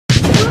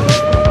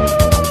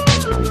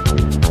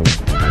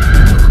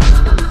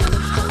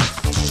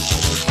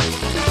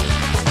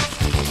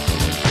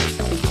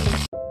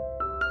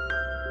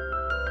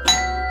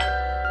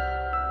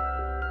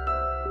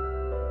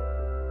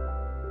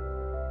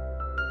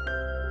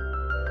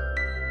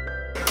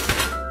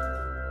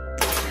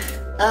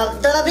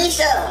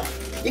Donavisha,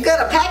 you got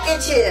a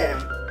package here.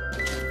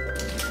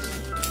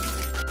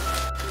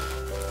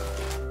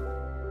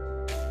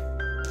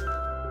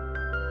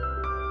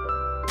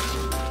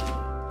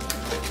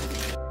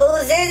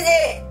 Whose is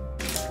it?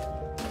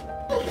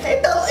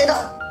 It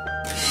don't.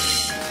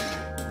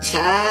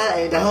 Child,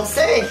 it don't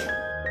say.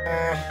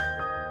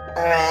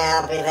 Alright,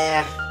 I'll be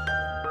there.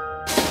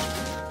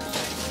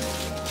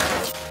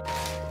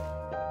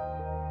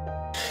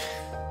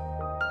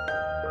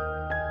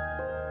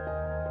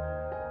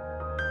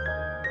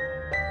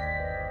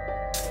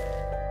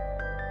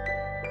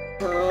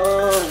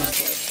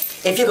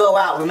 If you go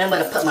out, remember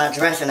to put my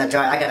address in the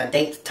jar. I got a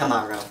date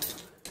tomorrow.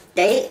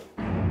 Date?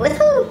 With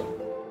who?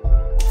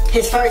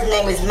 His first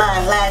name is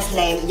mine, last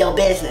name, your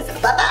business.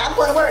 Bye-bye, I'm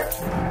going to work.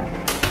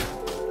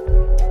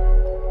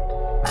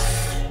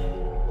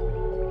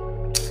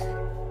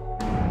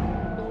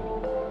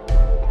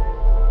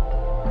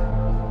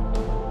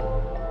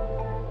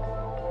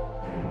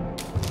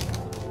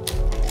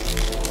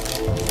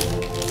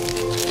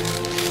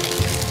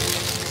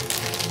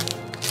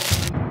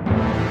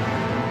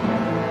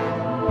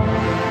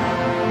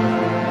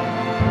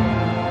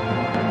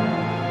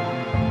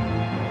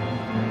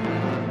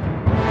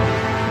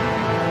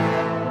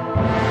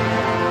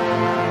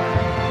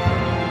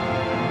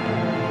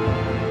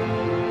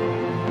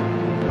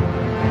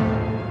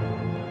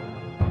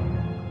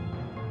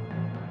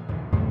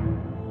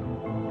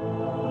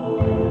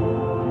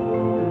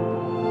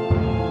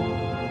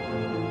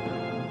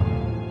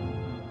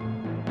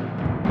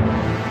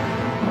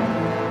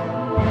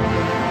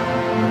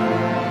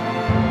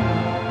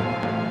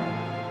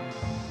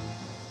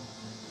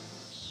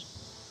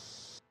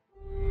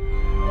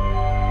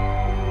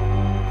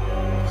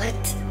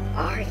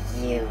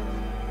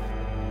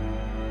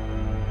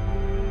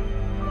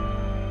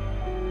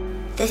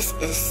 This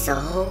is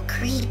so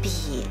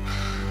creepy.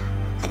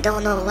 I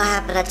don't know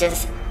why, but I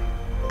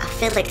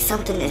feel like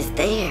something is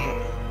there.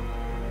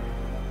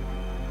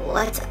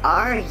 What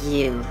are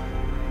you?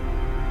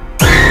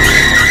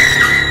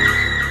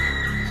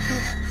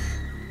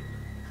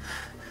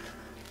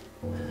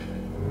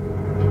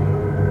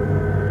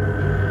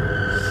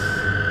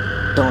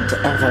 Don't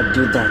ever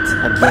do that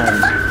again.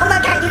 Oh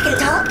my god, you can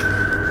talk?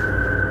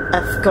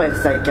 Of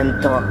course I can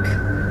talk.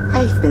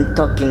 I've been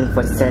talking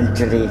for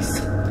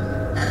centuries.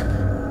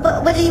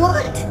 What do you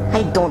want?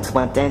 I don't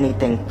want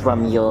anything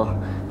from you.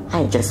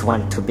 I just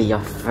want to be your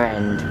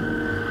friend.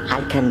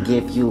 I can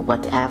give you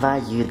whatever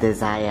you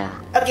desire.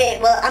 Okay,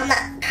 well, I'm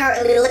not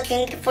currently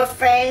looking for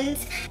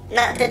friends.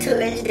 Not the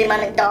 2-inch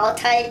demonic doll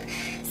type.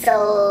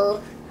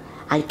 So...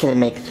 I can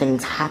make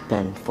things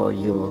happen for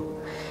you.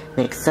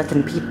 Make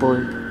certain people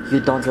you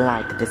don't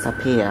like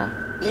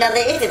disappear. You know,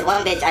 there is this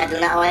one bitch I do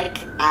not like.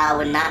 I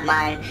would not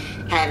mind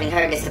having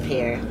her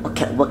disappear.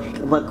 Okay, what?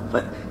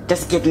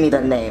 Just give me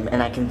the name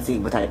and I can see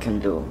what I can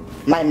do.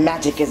 My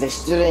magic is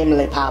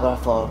extremely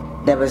powerful.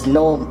 There is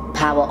no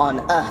power on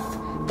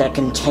earth that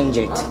can change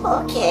it.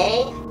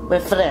 Okay. We're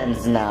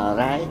friends now,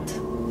 right?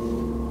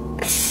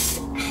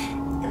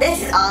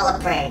 This is all a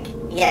prank.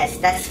 Yes,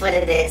 that's what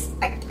it is.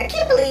 I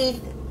can't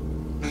believe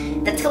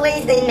the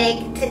toys they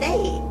make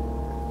today.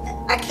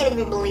 I can't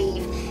even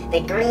believe they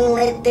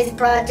greenlit this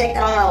project.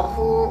 I don't know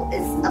who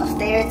is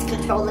upstairs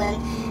controlling.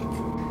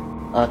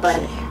 Okay.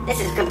 But this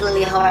is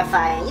completely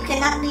horrifying. You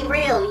cannot be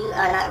real. You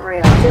are not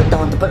real. You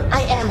don't, but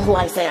I am who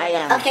I say I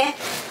am. Okay.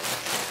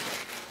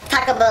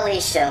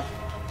 Takabalisha.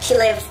 She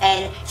lives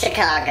in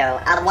Chicago.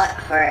 I want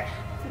her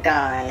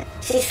gone.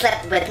 She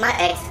slept with my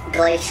ex,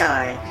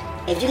 Glacian.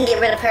 If you can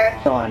get rid of her...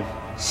 Gone.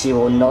 She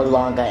will no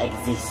longer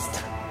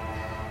exist.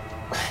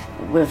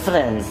 We're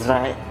friends,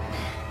 right?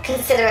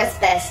 Consider us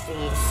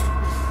besties.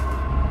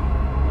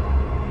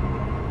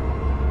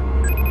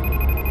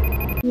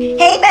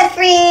 Hey, best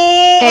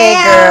friend! Hey,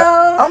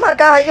 girl. Oh my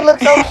god, you look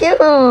so cute.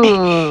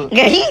 Girl, you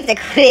need to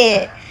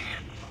quit.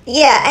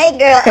 Yeah, hey,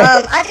 girl,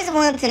 I just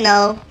wanted to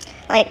know,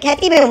 like, have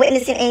you been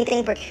witnessing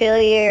anything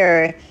peculiar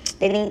or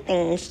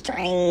anything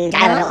strange,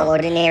 out of the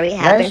ordinary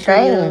happen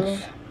to you?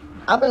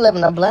 I've been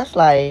living a blessed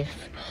life.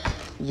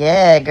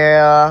 Yeah,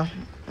 girl.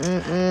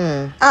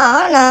 Oh,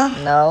 I don't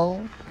know.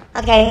 No.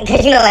 Okay,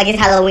 because, you know, like, it's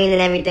Halloween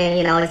and everything,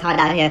 you know, it's hard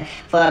out here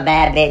for a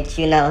bad bitch,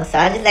 you know, so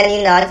I'm just letting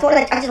you know, I just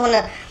want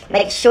to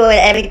make sure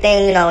that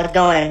everything, you know, is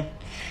going,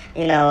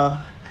 you know,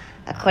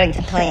 according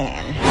to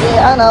plan.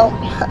 Yeah, I know.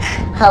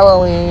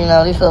 Halloween, you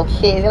know, these little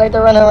kids, they like to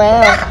run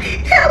around.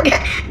 No,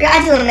 girl, I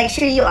just want to make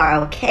sure you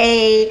are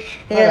okay,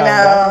 you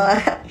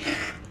know.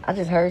 I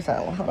just heard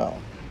something. Hold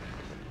on.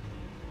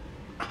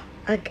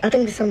 I think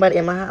there's somebody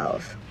in my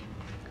house.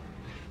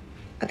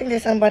 I think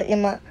there's somebody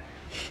in my...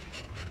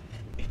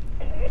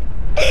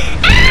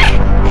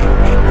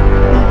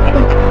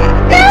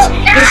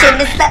 You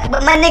shouldn't have slept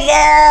with my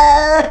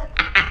nigga.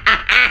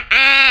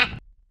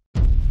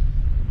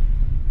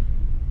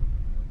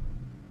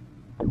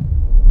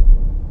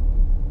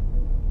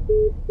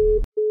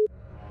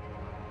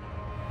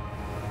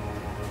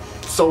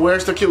 So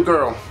where's the cute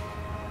girl?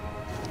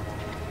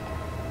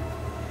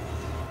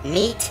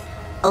 Meet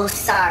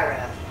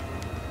Osara.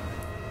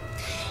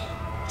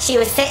 She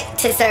was sent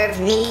to serve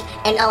me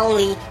and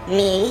only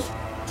me.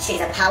 She's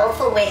a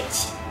powerful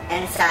witch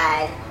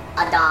inside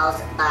a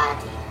doll's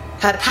body.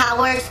 Her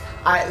powers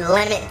are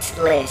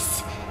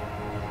limitless.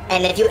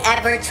 And if you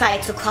ever try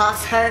to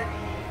cross her,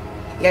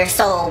 your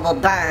soul will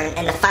burn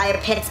in the fire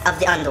pits of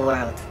the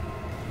underworld.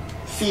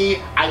 See,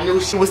 I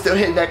knew she was still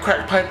hitting that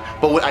crack pipe,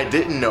 but what I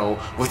didn't know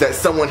was that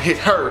someone hit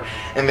her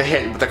in the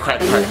head with the crack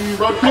pipe.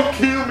 Bro, don't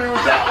kill me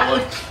with that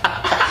one.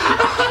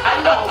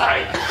 I know,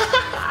 right?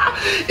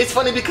 It's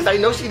funny because I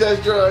know she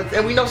does drugs,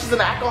 and we know she's an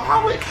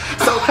alcoholic,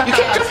 so you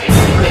can't just...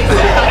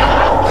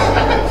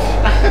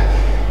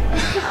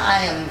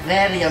 I am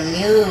very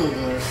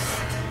amused.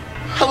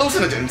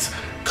 Hallucinogens.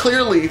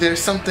 Clearly, there's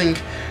something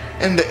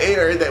in the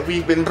air that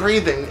we've been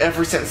breathing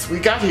ever since we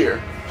got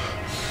here.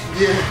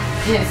 Yeah.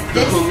 Yes,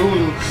 this is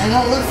an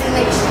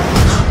hallucination.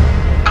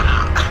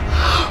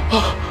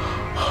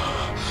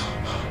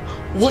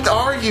 What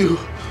are you?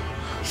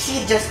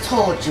 She just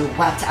told you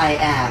what I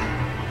am.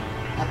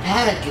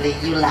 Apparently,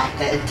 you lack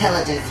the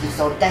intelligence you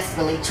so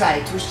desperately try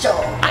to show.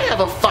 I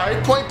have a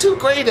 5.2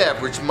 grade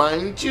average,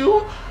 mind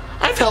you.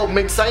 I've helped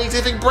make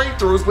scientific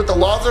breakthroughs with the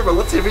laws of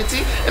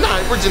relativity and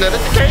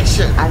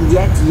hypergenetification. And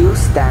yet you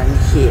stand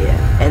here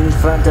in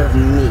front of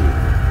me.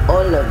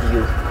 All of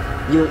you.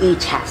 You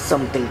each have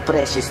something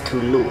precious to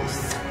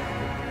lose.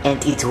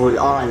 And it will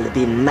all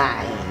be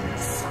mine.